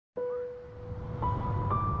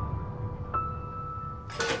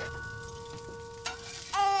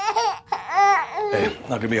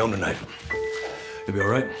Not gonna be home tonight. You'll be all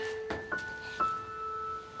right?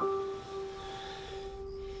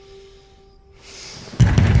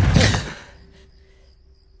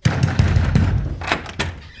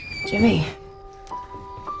 Jimmy.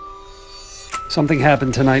 Something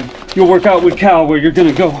happened tonight. You'll work out with Cal where you're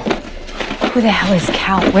gonna go. Who the hell is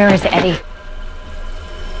Cal? Where is Eddie?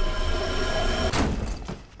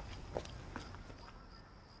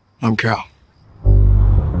 I'm Cal.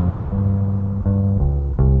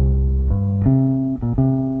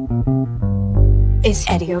 Is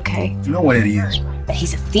Eddie okay? You know what Eddie is? That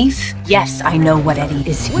he's a thief? Yes, I know what Eddie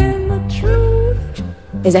is.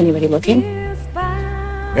 Is anybody looking?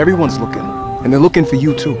 Everyone's looking, and they're looking for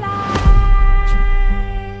you too.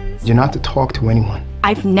 You're not to talk to anyone.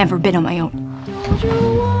 I've never been on my own. Don't you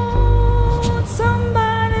want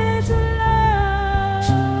somebody to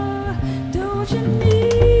love? Don't you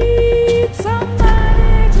need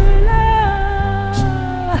somebody to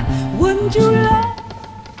love? Wouldn't you love?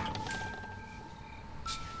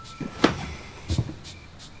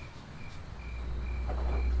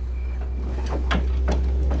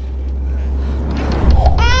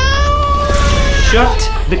 Shut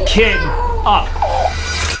the kid up.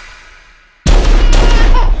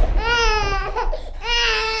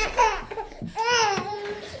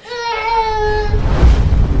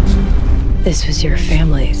 This was your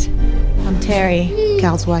family's. I'm Terry,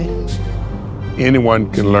 Cal's wife.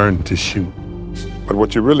 Anyone can learn to shoot. But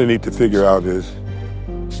what you really need to figure out is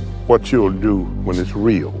what you'll do when it's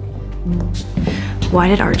real. Why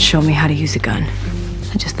did Art show me how to use a gun?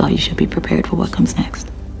 I just thought you should be prepared for what comes next.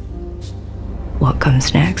 What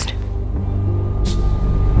comes next?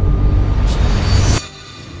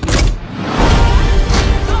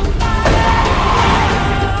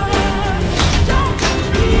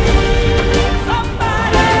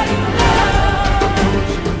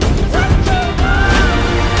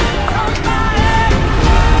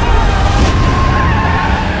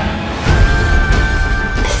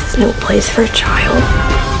 This is no place for a child.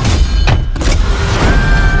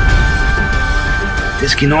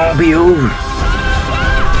 This can all be over.